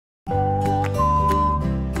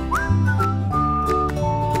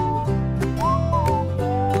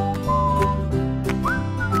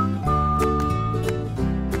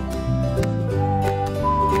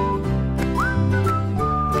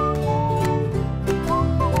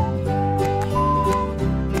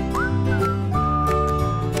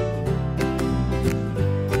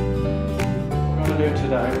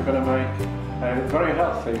a very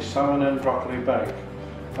healthy salmon and broccoli bake.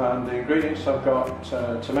 And the ingredients I've got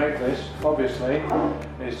to make this, obviously,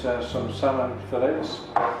 is some salmon fillets.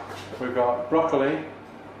 We've got broccoli,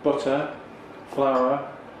 butter, flour,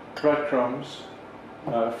 breadcrumbs,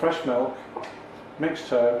 fresh milk,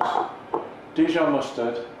 mixed herbs, Dijon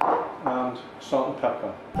mustard and salt and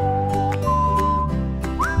pepper.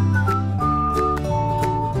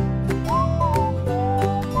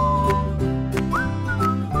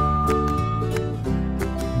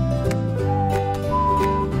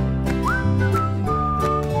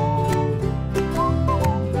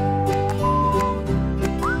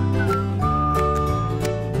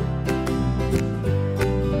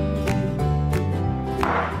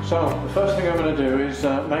 So the first thing I'm going to do is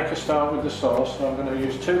make a start with the sauce. So I'm going to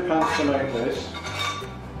use 2 pans to make this.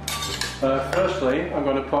 Firstly, I'm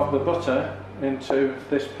going to pop the butter into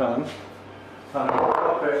this pan and I'll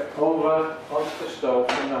pop it over onto the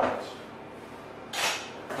stove from that.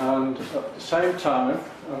 And at the same time,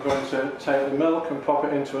 I'm going to take the milk and pop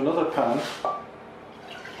it into another pan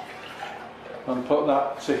and put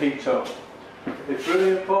that to heat up. It's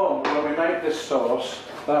really important when we make this sauce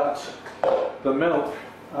that the milk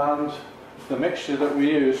and the mixture that we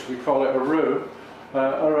use, we call it a roux,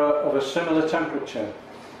 are of a similar temperature.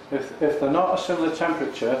 If they're not a similar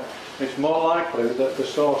temperature, it's more likely that the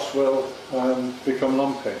sauce will become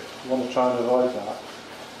lumpy. You want to try and avoid that.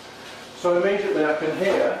 So immediately I can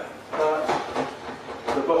hear that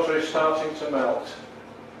the butter is starting to melt.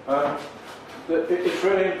 It's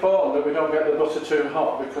really important that we don't get the butter too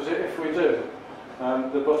hot, because if we do,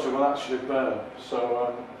 the butter will actually burn.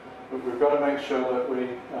 So we've got to make sure that we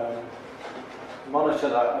monitor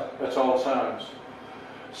that at all times.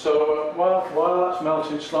 So while that's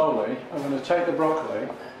melting slowly, I'm going to take the broccoli,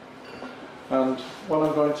 and what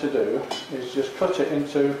I'm going to do is just cut it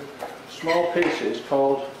into small pieces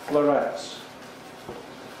called florets.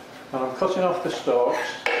 And I'm cutting off the stalks,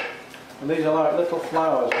 and these are like little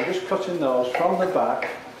flowers. I'm just cutting those from the back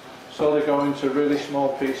so they go into really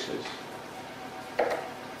small pieces.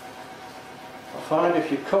 I find if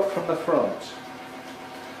you cut from the front,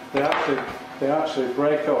 they actually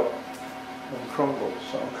break up and crumble.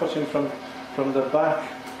 So I'm cutting from the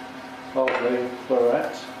back of the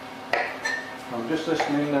floret. I'm just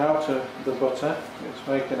listening now to the butter. It's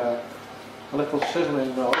making a little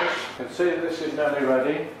sizzling noise. You can see this is nearly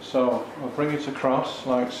ready, so I'll bring it across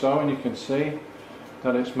like so, and you can see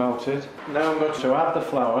that it's melted. Now I'm going to add the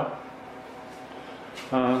flour,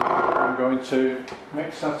 and I'm going to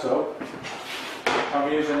mix that up.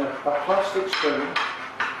 I'm using a plastic spoon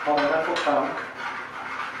on a metal pan,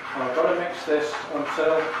 and I've got to mix this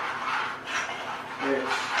until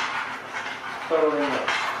it's thoroughly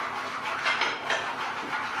mixed.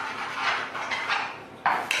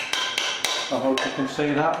 I hope you can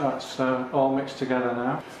see that's all mixed together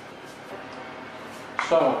now.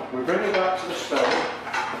 So we bring it back to the stove,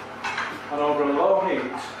 and over a low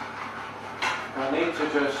heat I need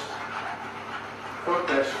to just cook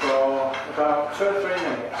this for about 2 or 3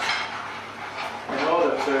 minutes in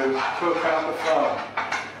order to cook out the flour.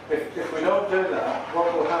 If we don't do that,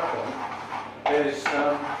 what will happen is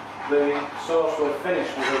the sauce will finish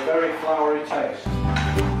with a very floury taste.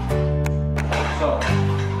 So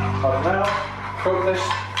I've now cooked this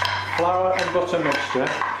flour and butter mixture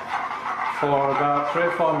for about 3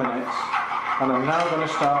 or 4 minutes, and I'm now going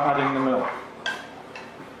to start adding the milk.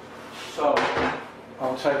 So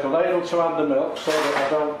I'll take a ladle to add the milk so that I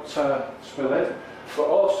don't spill it, but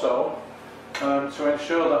also to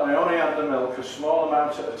ensure that I only add the milk a small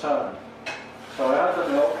amount at a time. So I add the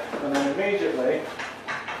milk, and then immediately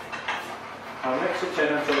I mix it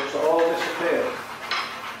in until it's all disappeared.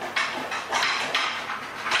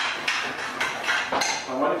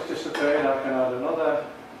 And when it's disappeared, I can add another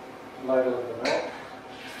ladle of the milk.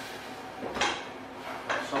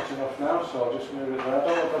 It's not enough now, so I'll just move it there. I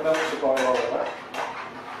don't want the milk to boil all the way.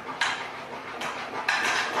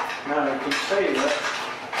 Now you can see that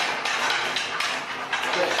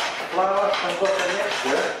this flour and butter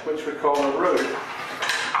mixture, which we call a roux,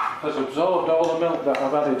 has absorbed all the milk that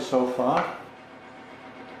I've added so far.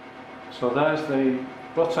 So there's the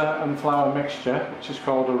butter and flour mixture, which is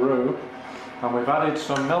called a roux, and we've added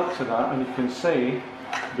some milk to that, and you can see,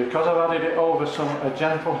 because I've added it over a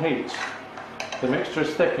gentle heat, the mixture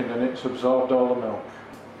is thickened and it's absorbed all the milk.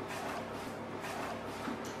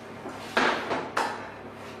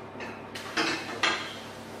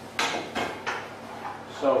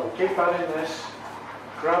 So we keep adding this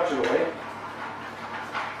gradually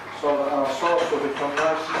so that our sauce will become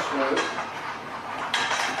nice and smooth.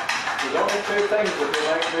 There's only 2 things that will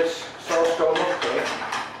make this sauce go lumpy.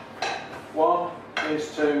 One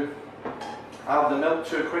is to add the milk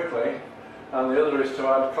too quickly, and the other is to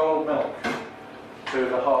add cold milk to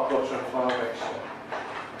the hot butter and flour mixture.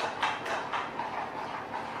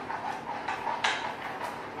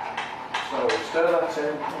 So we stir that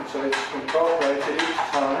in until it's incorporated each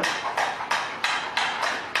time.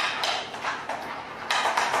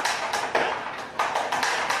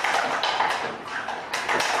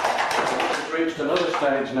 It's reached another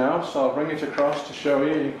stage now, so I'll bring it across to show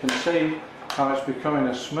you. You can see how it's becoming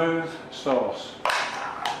a smooth sauce.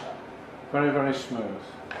 Very, very smooth.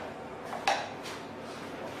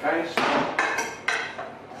 Okay, so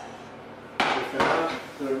we can add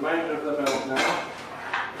the remainder of the milk now.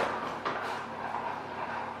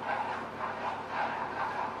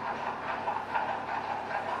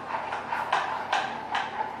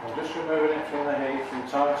 I'm just removing it from the heat from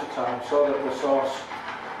time to time so that the sauce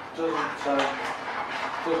doesn't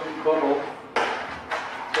bubble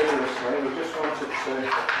vigorously. We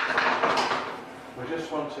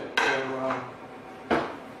just want it to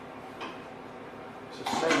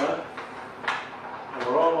simmer, and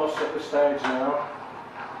we're almost at the stage now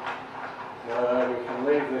where we can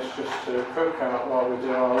leave this just to cook out while we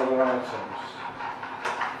do our other items.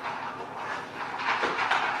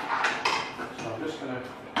 So I'm just going to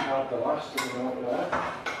add the last of the milk there,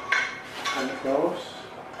 and it goes.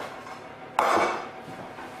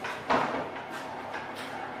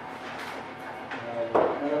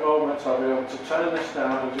 In a moment I'll be able to turn this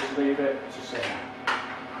down and just leave it to simmer.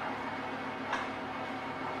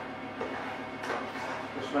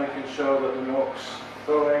 Just making sure that the milk's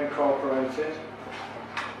fully incorporated.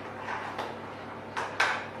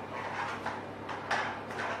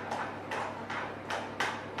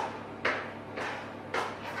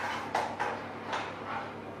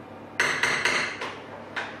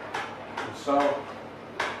 And so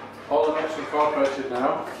all the milk's incorporated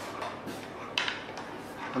now.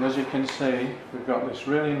 And as you can see, we've got this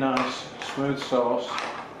really nice smooth sauce,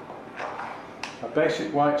 a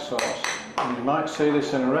basic white sauce, and you might see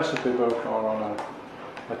this in a recipe book or on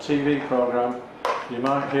a TV program. You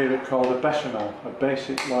might hear it called a bechamel, a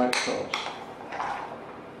basic white sauce.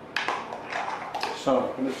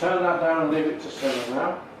 So I'm going to turn that down and leave it to simmer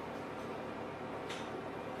now.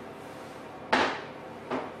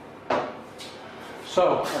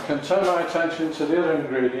 So I can turn my attention to the other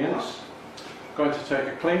ingredients. I'm going to take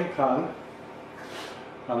a clean pan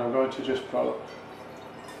and I'm going to just put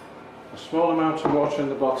a small amount of water in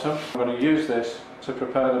the bottom. I'm going to use this to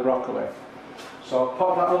prepare the broccoli. So I'll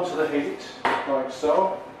pop that onto the heat like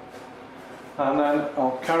so, and then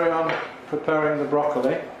I'll carry on preparing the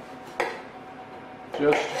broccoli,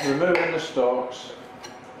 just removing the stalks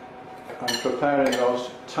and preparing those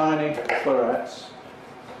tiny florets.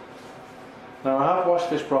 Now I have washed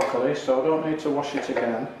this broccoli, so I don't need to wash it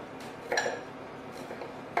again.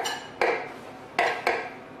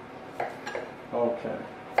 Okay.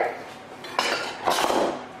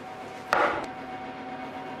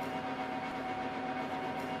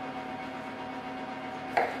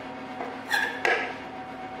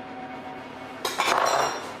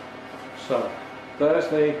 So, there's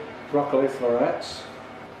the broccoli florets.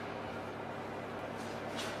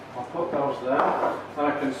 I'll put those there, and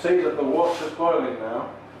I can see that the water's boiling now.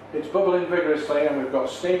 It's bubbling vigorously and we've got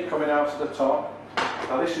steam coming out of the top.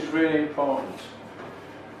 Now this is really important.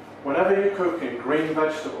 Whenever you're cooking green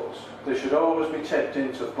vegetables, they should always be tipped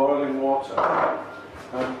into boiling water.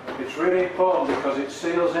 It's really important because it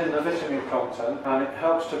seals in the vitamin content and it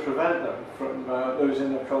helps to prevent them from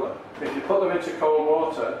losing their colour. If you put them into cold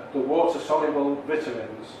water, the water-soluble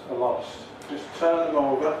vitamins are lost. Just turn them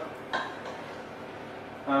over,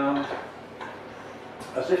 and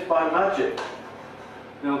as if by magic,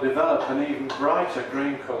 they'll develop an even brighter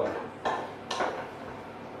green colour.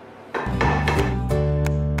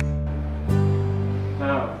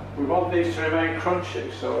 Now, we want these to remain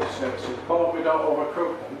crunchy, so it's important we don't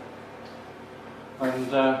overcook them.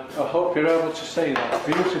 And I hope you're able to see that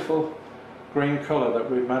beautiful green colour that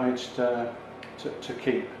we've managed to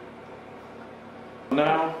keep.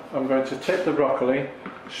 Now I'm going to tip the broccoli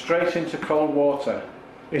straight into cold water.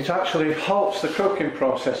 It actually halts the cooking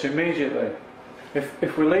process immediately.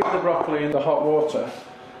 If we leave the broccoli in the hot water,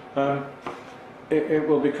 it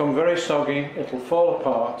will become very soggy, it'll fall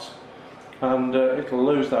apart, and it'll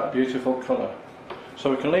lose that beautiful colour. So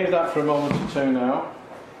we can leave that for a moment or two now.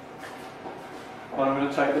 And I'm going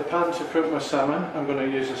to take the pan to cook my salmon. I'm going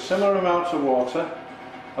to use a similar amount of water,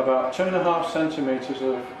 about 2.5 centimetres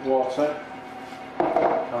of water.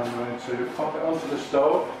 I'm going to pop it onto the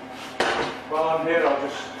stove. While I'm here, I'll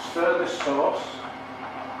just stir this sauce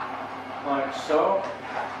like so.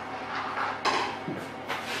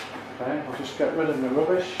 Okay, I'll just get rid of the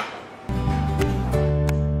rubbish.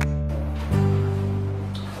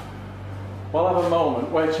 while I have a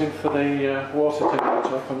moment waiting for the water to heat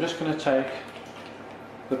up, I'm just going to take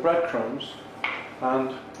the breadcrumbs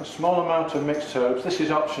and a small amount of mixed herbs. This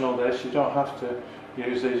is optional, this, you don't have to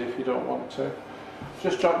use these if you don't want to.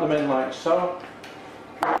 Just drop them in like so,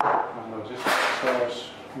 and I'll just mix those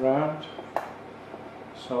round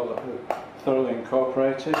so that they're thoroughly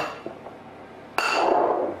incorporated.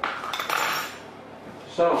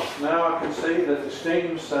 So now I can see that the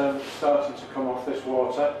steam's starting to come off this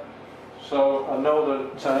water, so I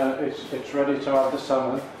know that it's ready to add the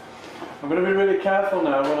salmon. I'm going to be really careful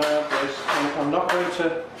now when I add this. I'm not going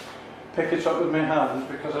to pick it up with my hands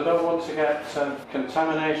because I don't want to get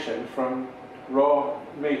contamination from raw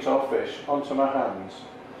meat or fish onto my hands,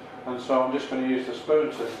 and so I'm just going to use the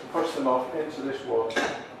spoon to push them off into this water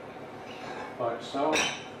like so,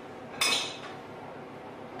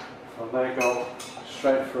 and they go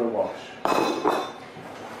straight for a wash.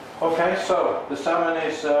 Okay, so the salmon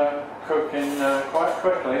is cooking quite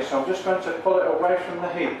quickly, so I'm just going to pull it away from the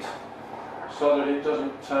heat so that it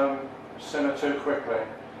doesn't simmer too quickly.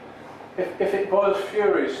 If it boils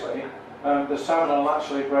furiously, the salmon will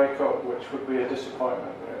actually break up, which would be a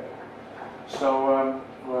disappointment really. So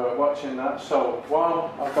we're watching that. So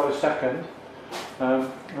while I've got a second,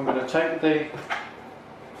 I'm going to take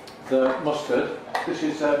the mustard. This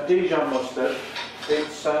is Dijon mustard.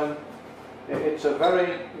 It's a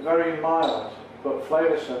very, very mild but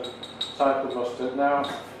flavoursome type of mustard. Now,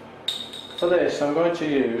 for this, I'm going to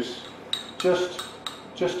use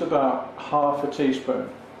just about half a teaspoon,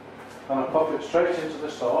 and I'll pop it straight into the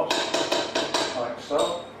sauce, like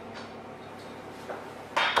so.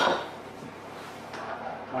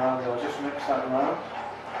 And I'll just mix that around.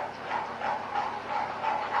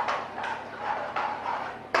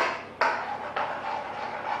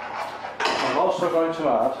 I'm also going to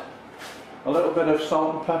add a little bit of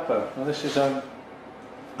salt and pepper. Now this is a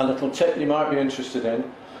little tip you might be interested in.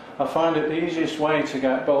 I find it the easiest way to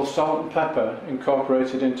get both salt and pepper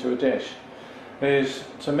incorporated into a dish is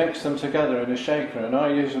to mix them together in a shaker, and I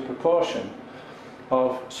use a proportion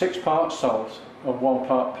of 6 parts salt and 1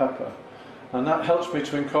 part pepper, and that helps me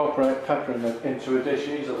to incorporate pepper into a dish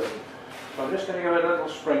easily. So I'm just going to give it a little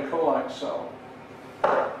sprinkle like so.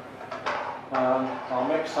 I'll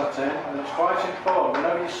mix that in, and it's quite important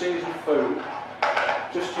whenever you season food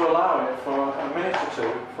just to allow it for a minute or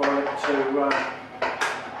two for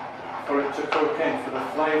it to cook in, for the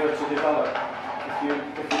flavour to develop. If you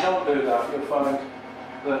don't do that, you'll find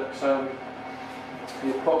that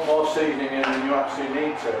you put more seasoning in than you actually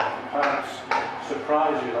need to, perhaps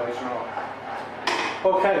surprise you later on.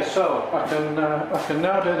 Okay, so I can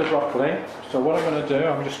now do the broccoli. So what I'm going to do,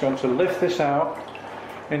 I'm just going to lift this out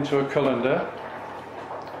into a colander,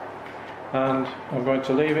 and I'm going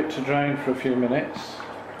to leave it to drain for a few minutes.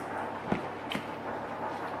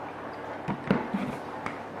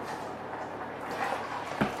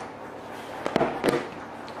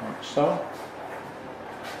 Like so.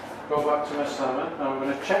 Go back to my salmon. Now I'm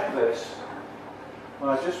going to check this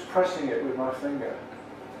by just pressing it with my finger,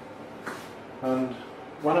 and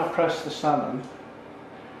when I press the salmon,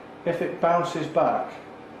 if it bounces back,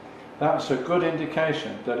 that's a good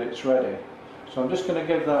indication that it's ready. So I'm just going to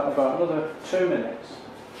give that about another 2 minutes.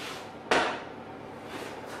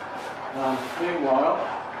 And meanwhile,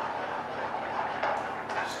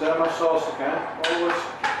 stir my sauce again. Always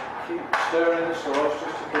keep stirring the sauce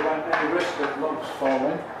just to prevent any risk of lumps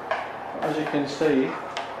forming. But as you can see,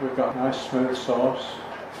 we've got nice smooth sauce.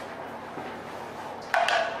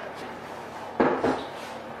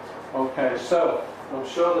 Okay, so I'm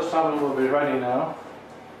sure the salmon will be ready now.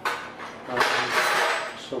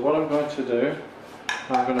 So what I'm going to do,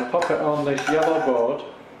 I'm going to pop it on this yellow board,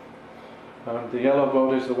 and the yellow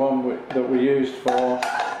board is the one that we used for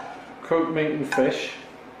cooked meat and fish.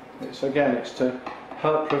 It's to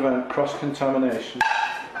help prevent cross-contamination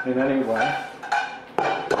in any way.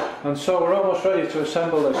 And so we're almost ready to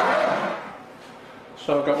assemble this.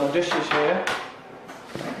 So I've got my dishes here.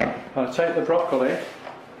 I'll take the broccoli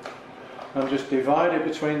and just divide it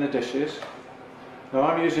between the dishes. Now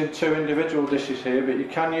I'm using 2 individual dishes here, but you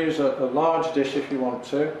can use a large dish if you want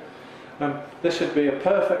to. This would be a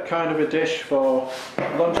perfect kind of a dish for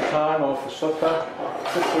lunchtime or for supper.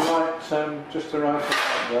 Just the right amount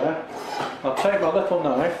there. I'll take my little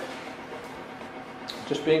knife,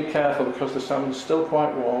 just being careful because the salmon's still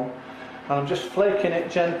quite warm, and I'm just flaking it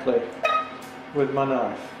gently with my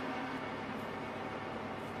knife.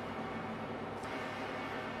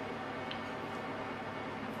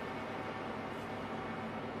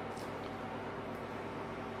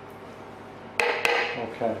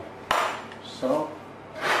 Okay, so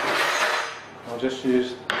I'll just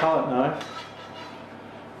use the palette knife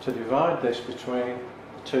to divide this between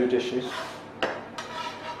the two dishes.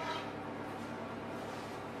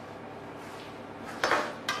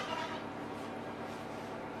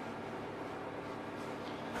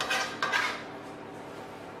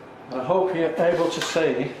 And I hope you're able to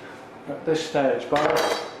see at this stage, by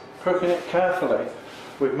cooking it carefully,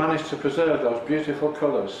 we've managed to preserve those beautiful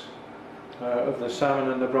colours of the salmon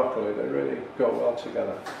and the broccoli. They really go well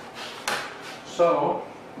together. So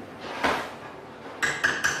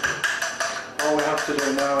all we have to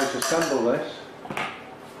do now is assemble this.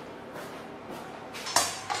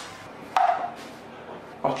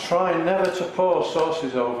 I'll try never to pour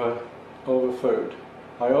sauces over food.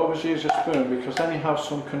 I always use a spoon because then you have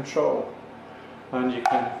some control and you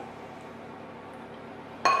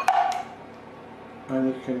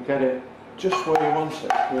can get it just where you want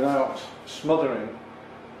it without smothering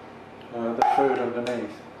the food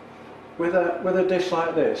underneath. With a dish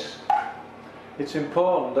like this, it's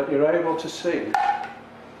important that you're able to see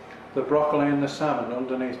the broccoli and the salmon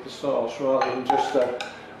underneath the sauce rather than just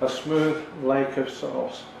a smooth lake of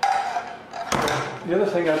sauce. The other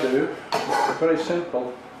thing I do, very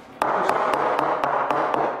simple, just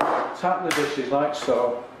tap the dishes like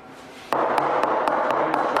so.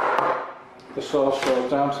 The sauce goes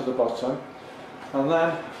down to the bottom, and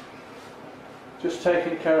then just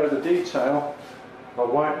taking care of the detail, I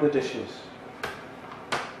wipe the dishes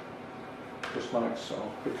just like so,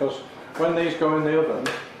 because when these go in the oven,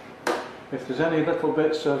 if there's any little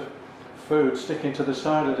bits of food sticking to the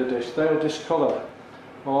side of the dish, they'll discolour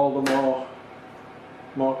all the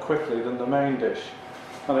more quickly than the main dish,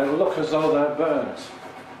 and it'll look as though they're burnt.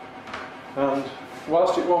 And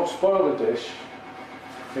whilst it won't spoil the dish,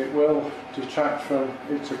 it will detract from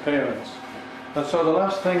its appearance. And so the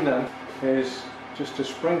last thing then is just to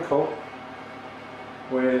sprinkle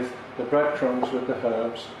with the breadcrumbs with the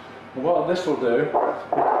herbs. And what this will do,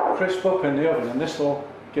 it'll crisp up in the oven, and this will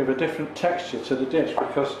give a different texture to the dish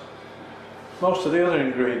because most of the other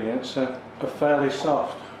ingredients are fairly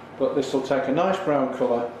soft, but this will take a nice brown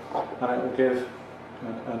colour and it will give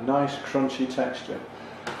a nice crunchy texture.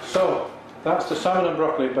 So that's the salmon and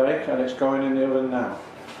broccoli bake, and it's going in the oven now.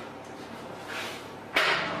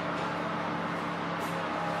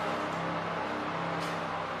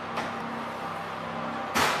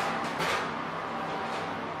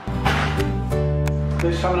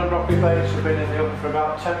 These salmon and broccoli bakes have been in the oven for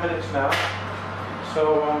about 10 minutes now,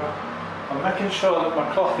 so I'm making sure that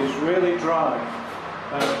my cloth is really dry.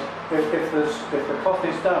 If the cloth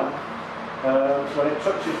is damp, when it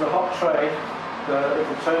touches the hot tray, it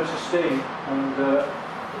will turn to steam, and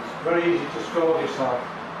it's very easy to scald yourself.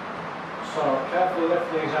 So carefully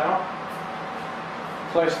lift these out,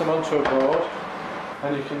 place them onto a board,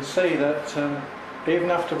 and you can see that even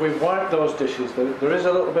after we've wiped those dishes, there is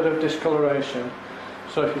a little bit of discoloration.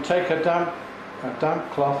 So if you take a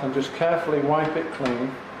damp cloth and just carefully wipe it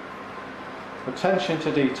clean, attention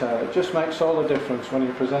to detail, it just makes all the difference when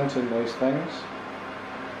you're presenting these things.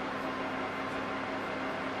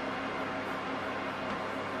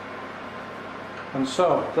 And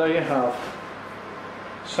so there you have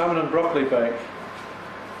salmon and broccoli bake.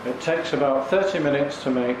 It takes about 30 minutes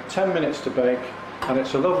to make, 10 minutes to bake, and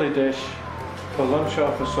it's a lovely dish for lunch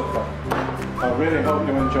or for supper. I really hope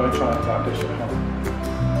you enjoy trying that dish at home.